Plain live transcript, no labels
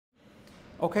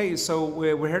Okay, so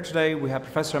we're here today. We have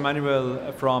Professor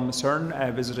Emmanuel from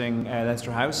CERN visiting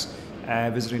Leinster House,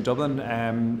 visiting Dublin.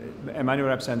 Emmanuel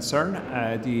represents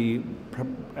CERN, the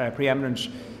preeminent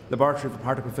laboratory for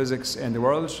particle physics in the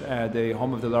world, the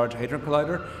home of the Large Hadron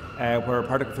Collider, where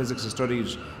particle physics is studied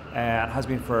and has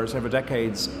been for several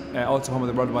decades, also home of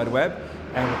the World Wide Web,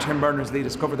 where Tim Berners-Lee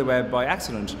discovered the web by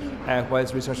accident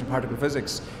whilst researching particle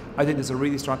physics. I think there's a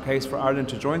really strong case for Ireland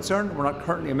to join CERN. We're not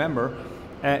currently a member.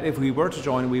 If we were to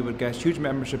join, we would get huge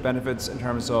membership benefits in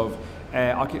terms of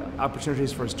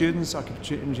opportunities for students,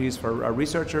 opportunities for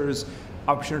researchers,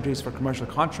 opportunities for commercial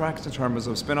contracts in terms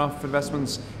of spin-off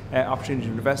investments, opportunity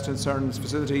to invest in CERN's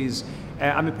facilities,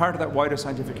 and be part of that wider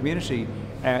scientific community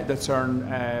that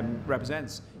CERN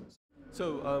represents.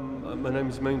 So, my name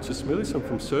is Emmanuel Tsesmelis. I'm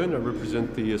from CERN. I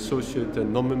represent the Associate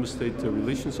and Non-Member State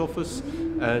Relations Office,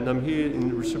 and I'm here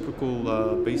in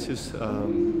reciprocal basis.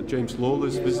 James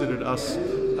Lawless visited us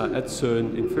at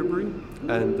CERN in February,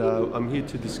 and I'm here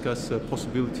to discuss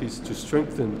possibilities to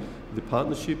strengthen the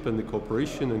partnership and the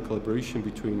cooperation and collaboration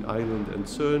between Ireland and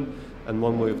CERN. And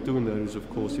one way of doing that is, of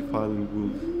course, if Ireland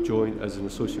will join as an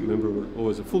associate member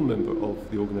or as a full member of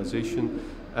the organisation.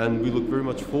 And we look very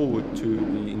much forward to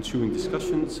the ensuing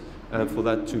discussions and for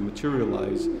that to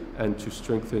materialise and to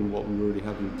strengthen what we already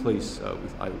have in place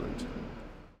with Ireland.